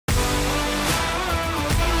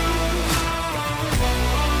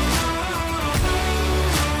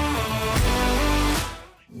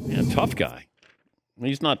tough guy.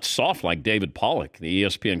 He's not soft like David Pollack, the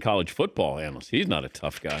ESPN college football analyst. He's not a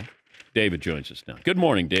tough guy. David joins us now. Good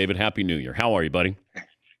morning, David. Happy New Year. How are you, buddy?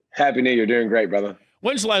 Happy New Year. Doing great, brother.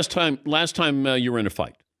 When's the last time you were in a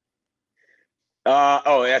fight?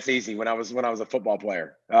 That's easy. When I was a football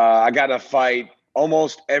player, I got in a fight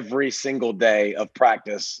almost every single day of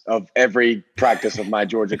every practice of my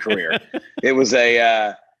Georgia career. It was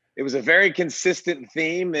a very consistent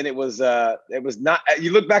theme, and it was not.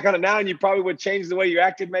 You look back on it now, and you probably would change the way you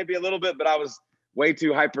acted maybe a little bit, but I was way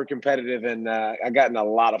too hyper competitive, and I got in a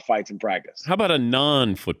lot of fights in practice. How about a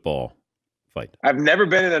non-football fight? I've never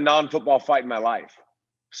been in a non-football fight in my life.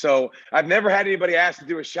 So I've never had anybody ask to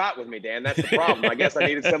do a shot with me, Dan. That's the problem. I guess I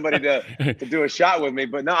needed somebody to do a shot with me.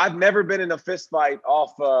 But no, I've never been in a fist fight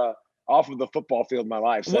off of the football field in my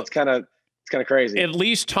life. So it's kind of crazy. At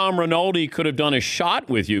least Tom Rinaldi could have done a shot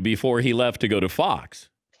with you before he left to go to Fox.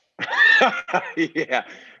 Yeah.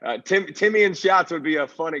 Timmy and shots would be a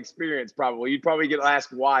fun experience, probably. You'd probably get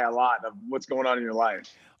asked why a lot of what's going on in your life.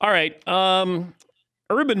 All right.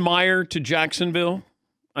 Urban Meyer to Jacksonville.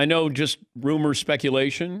 I know, just rumor,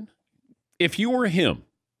 speculation. If you were him,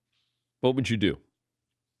 what would you do?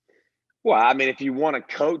 Well, I mean, if you want to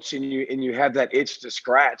coach and you have that itch to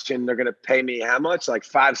scratch, and they're going to pay me how much? Like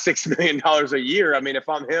 $5-6 million a year. I mean, if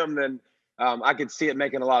I'm him, then I could see it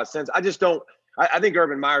making a lot of sense. I just don't. I think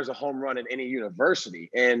Urban Meyer's a home run at any university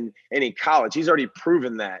and any college. He's already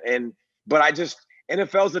proven that. But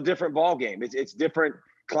NFL's a different ball game. It's different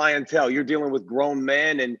clientele. You're dealing with grown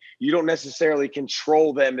men, and you don't necessarily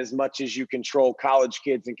control them as much as you control college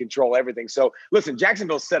kids and control everything. So listen,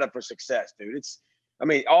 Jacksonville's set up for success, dude.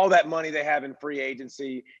 All that money they have in free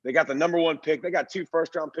agency, they got the number 1 pick. They got 2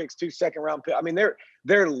 first-round picks, 2 second-round picks. I mean,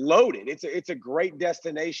 they're loaded. It's a great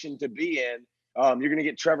destination to be in. You're going to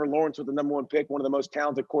get Trevor Lawrence with the number 1 pick, one of the most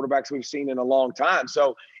talented quarterbacks we've seen in a long time.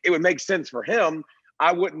 So it would make sense for him.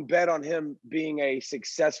 I wouldn't bet on him being a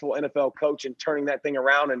successful NFL coach and turning that thing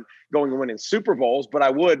around and going and winning Super Bowls, but I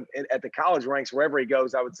would at the college ranks, wherever he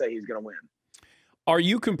goes, I would say he's going to win. Are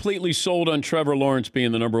you completely sold on Trevor Lawrence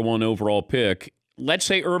being the number 1 overall pick? Let's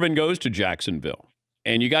say Urban goes to Jacksonville,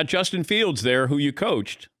 and you got Justin Fields there, who you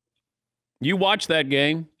coached. You watched that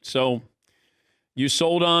game, so you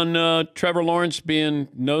sold on Trevor Lawrence being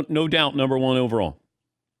no doubt number 1 overall.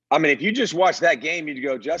 I mean, if you just watch that game, you'd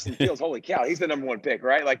go, Justin Fields, holy cow, he's the number 1 pick,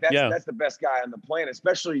 right? Like that's the best guy on the planet,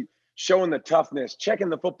 especially showing the toughness, checking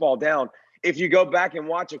the football down. If you go back and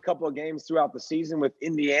watch a couple of games throughout the season with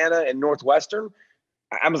Indiana and Northwestern,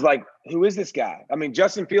 I was like, who is this guy? I mean,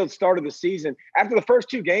 Justin Fields started the season. After the first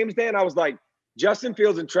 2 games, Dan, I was like, Justin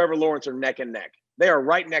Fields and Trevor Lawrence are neck and neck. They are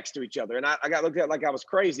right next to each other. And I got looked at like I was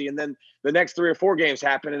crazy. And then the next 3 or 4 games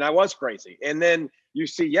happened, and I was crazy. And then you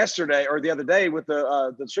see yesterday or the other day with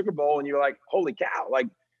the Sugar Bowl, and you're like, holy cow, like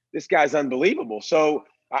this guy's unbelievable. So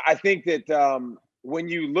I think that when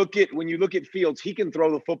you look at Fields, he can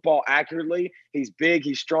throw the football accurately. He's big,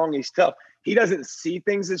 he's strong, he's tough. He doesn't see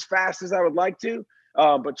things as fast as I would like to.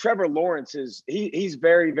 But Trevor Lawrence he's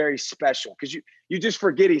very, very special, because you just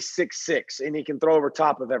forget he's 6'6", and he can throw over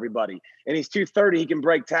top of everybody, and he's 230. He can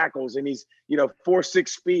break tackles, and he's 4.6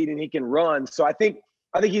 speed, and he can run. So I think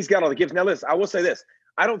he's got all the gifts. Now listen, I will say this: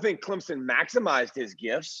 I don't think Clemson maximized his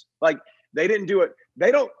gifts. Like they didn't do it.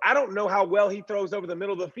 I don't know how well he throws over the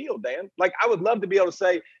middle of the field, Dan. Like I would love to be able to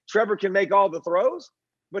say Trevor can make all the throws,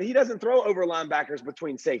 but he doesn't throw over linebackers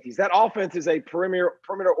between safeties. That offense is a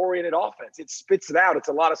perimeter-oriented offense. It spits it out. It's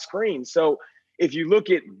a lot of screens. So if you look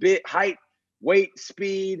at height, weight,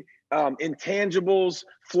 speed, intangibles,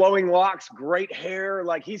 flowing locks, great hair,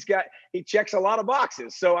 like he checks a lot of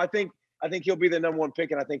boxes. So I think he'll be the number 1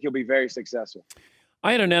 pick, and I think he'll be very successful.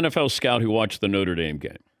 I had an NFL scout who watched the Notre Dame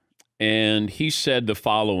game, and he said the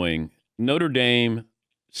following: Notre Dame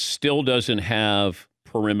still doesn't have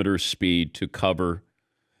perimeter speed to cover.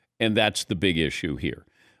 And that's the big issue here.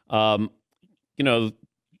 The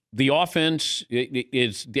offense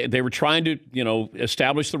they were trying to,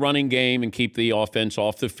 establish the running game and keep the offense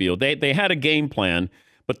off the field. They had a game plan,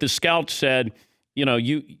 but the scout said,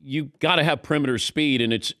 you got to have perimeter speed,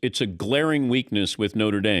 and it's a glaring weakness with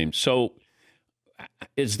Notre Dame. So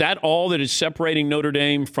is that all that is separating Notre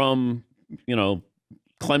Dame from,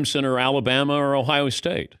 Clemson or Alabama or Ohio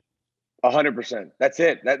State? 100%. That's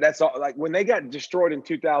it. That's all. Like when they got destroyed in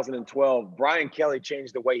 2012, Brian Kelly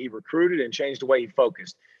changed the way he recruited and changed the way he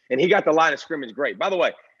focused. And he got the line of scrimmage great. By the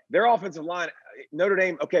way, their offensive line, Notre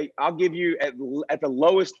Dame, okay, I'll give you at the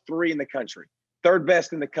lowest 3 in the country, 3rd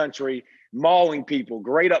best in the country, mauling people,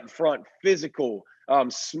 great up front, physical,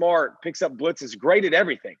 smart, picks up blitzes, great at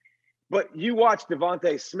everything. But you watch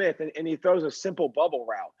Devontae Smith, and he throws a simple bubble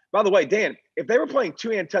route. By the way, Dan, if they were playing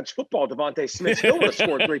two-hand touch football, Devontae Smith still would have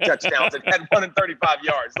scored 3 touchdowns and had 135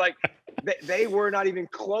 yards. Like, they were not even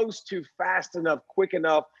close to fast enough, quick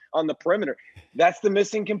enough on the perimeter. That's the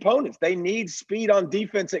missing components. They need speed on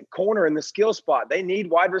defense at corner in the skill spot. They need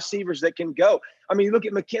wide receivers that can go. I mean, look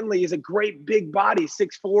at McKinley. He's a great big body,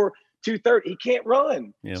 6'4", 230. He can't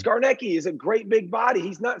run. Yeah. Skarnecki is a great big body.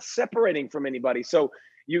 He's not separating from anybody. So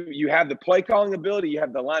you have the play calling ability. You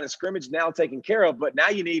have the line of scrimmage now taken care of. But now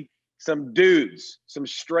you need some dudes, some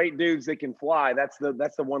straight dudes that can fly. That's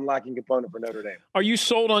the one lacking component for Notre Dame. Are you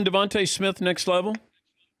sold on Devontae Smith next level?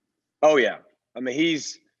 Oh, yeah. I mean,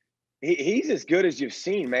 he's as good as you've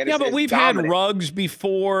seen, man. Yeah, but we've dominant. Had Ruggs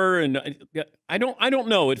before, and I don't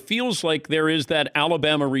know. It feels like there is that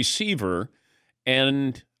Alabama receiver,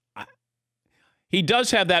 and he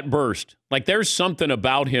does have that burst. Like, there's something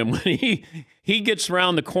about him when he gets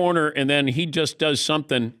around the corner and then he just does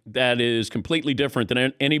something that is completely different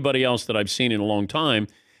than anybody else that I've seen in a long time.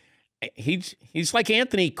 He's like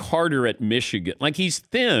Anthony Carter at Michigan. Like, he's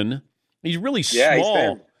thin. He's really small. Yeah, he's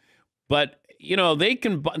thin. But, you know, they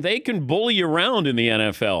can bully you around in the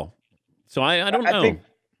NFL. So I don't know.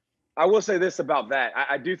 I will say this about that.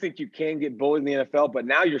 I do think you can get bullied in the NFL, but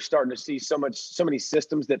now you're starting to see so many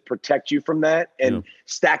systems that protect you from that and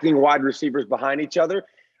stacking wide receivers behind each other.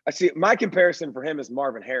 I see my comparison for him is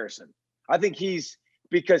Marvin Harrison. I think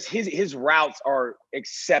because his routes are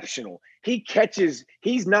exceptional.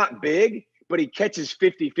 He's not big, but he catches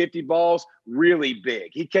 50-50 balls really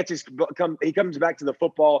big. He comes back to the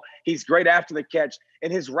football. He's great after the catch,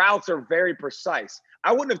 and his routes are very precise.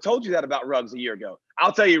 I wouldn't have told you that about Ruggs a year ago.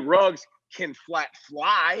 I'll tell you, Ruggs can flat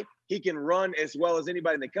fly. He can run as well as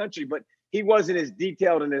anybody in the country, but he wasn't as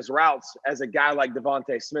detailed in his routes as a guy like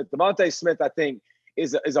Devontae Smith. Devontae Smith, I think,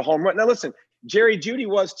 is a home run. Now, listen, Jerry Jeudy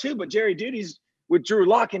was too, but Jerry Judy's with Drew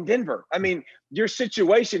Lock in Denver. I mean, your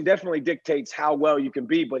situation definitely dictates how well you can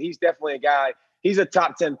be, but he's definitely a guy. He's a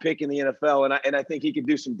top 10 pick in the NFL, and I think he could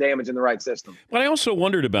do some damage in the right system. But I also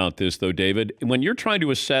wondered about this, though, David. When you're trying to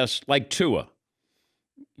assess, like Tua,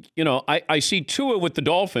 you know, I see Tua with the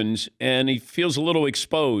Dolphins, and he feels a little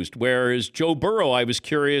exposed, whereas Joe Burrow, I was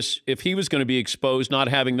curious if he was going to be exposed not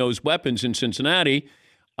having those weapons in Cincinnati.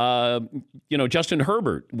 You know, Justin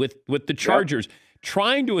Herbert with the Chargers. Yep.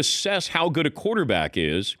 Trying to assess how good a quarterback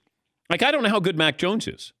is. Like, I don't know how good Mac Jones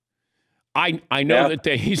is. I know that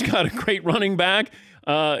he's got a great running back.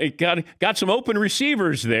 It got some open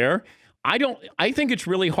receivers there. I think it's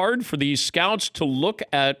really hard for these scouts to look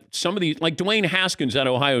at some of these, like Dwayne Haskins at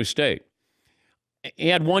Ohio State. He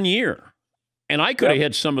had 1 year, and I could have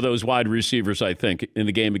hit some of those wide receivers, I think, in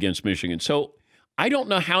the game against Michigan. So I don't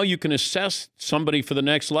know how you can assess somebody for the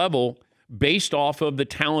next level based off of the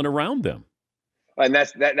talent around them. And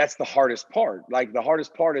that's the hardest part. Like, the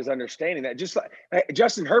hardest part is understanding that. Just like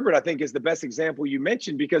Justin Herbert, I think, is the best example you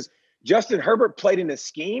mentioned, because Justin Herbert played in a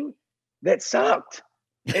scheme that sucked.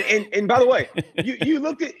 And by the way, you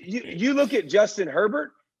look at Justin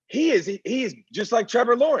Herbert. He is just like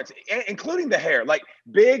Trevor Lawrence, including the hair. Like,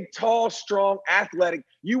 big, tall, strong, athletic.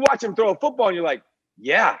 You watch him throw a football, and you're like,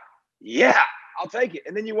 yeah, I'll take it.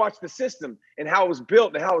 And then you watch the system and how it was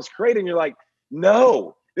built and how it was created, and you're like,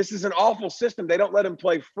 no. This is an awful system. They don't let him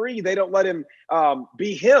play free. They don't let him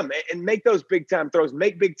be him and make those big-time throws,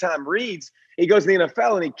 make big-time reads. He goes to the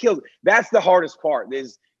NFL and he kills. That's the hardest part,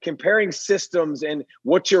 is comparing systems and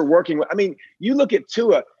what you're working with. I mean, you look at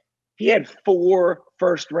Tua. He had 4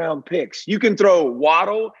 first-round picks. You can throw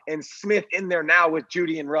Waddle and Smith in there now with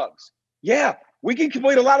Jeudy and Ruggs. Yeah, we can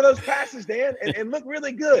complete a lot of those passes, Dan, and look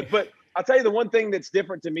really good. But I'll tell you the one thing that's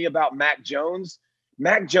different to me about Mac Jones –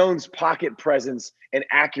 Mac Jones' pocket presence and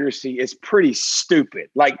accuracy is pretty stupid.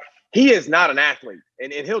 Like, he is not an athlete.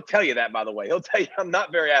 And he'll tell you that, by the way. He'll tell you I'm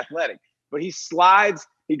not very athletic. But he slides,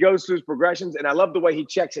 he goes through his progressions, and I love the way he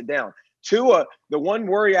checks it down. Tua, the one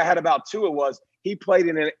worry I had about Tua was he played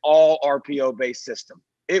in an all RPO-based system.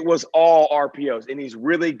 It was all RPOs, and he's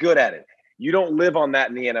really good at it. You don't live on that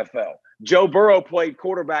in the NFL. Joe Burrow played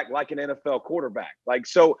quarterback like an NFL quarterback. Like,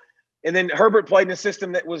 so – and then Herbert played in a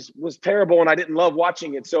system that was terrible, and I didn't love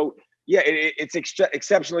watching it. So, yeah, it's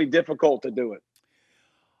exceptionally difficult to do it.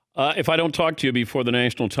 If I don't talk to you before the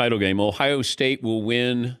national title game, Ohio State will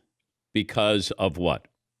win because of what?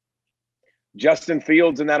 Justin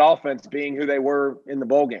Fields and that offense being who they were in the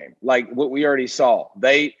bowl game, like what we already saw.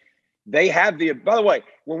 They have the – by the way,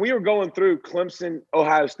 when we were going through Clemson,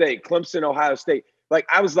 Ohio State, like,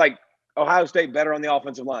 I was like, Ohio State better on the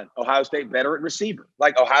offensive line. Ohio State better at receiver.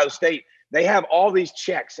 Like, Ohio State, they have all these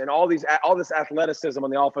checks and all this athleticism on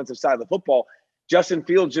the offensive side of the football. Justin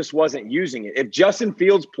Fields just wasn't using it. If Justin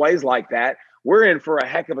Fields plays like that we're in for a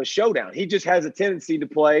heck of a showdown. He just has a tendency to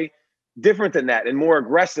play different than that and more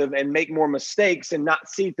aggressive and make more mistakes and not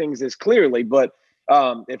see things as clearly. But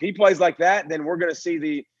if he plays like that, then we're going to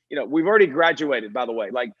see we've already graduated, by the way.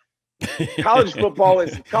 Like college football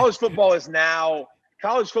has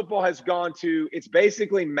gone to, it's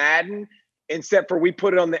basically Madden, except for we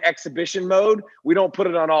put it on the exhibition mode. We don't put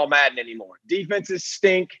it on all Madden anymore. Defenses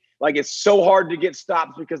stink. Like, it's so hard to get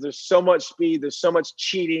stops because there's so much speed. There's so much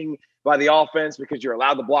cheating by the offense because you're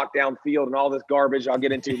allowed to block downfield and all this garbage I'll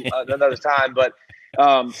get into another time. But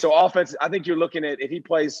so offense, I think you're looking at, if he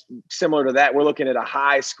plays similar to that, we're looking at a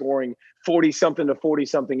high scoring 40-something to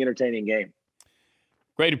 40-something entertaining game.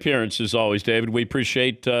 Great appearance as always, David. We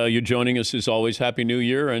appreciate you joining us as always. Happy New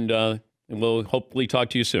Year, and we'll hopefully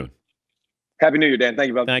talk to you soon. Happy New Year, Dan. Thank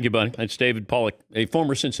you, buddy. Thank you, buddy. That's David Pollack, a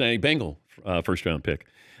former Cincinnati Bengal first-round pick.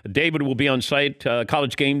 David will be on site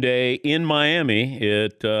College Game Day in Miami.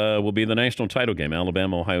 It will be the national title game,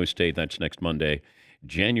 Alabama-Ohio State. That's next Monday,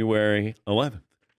 January 11th.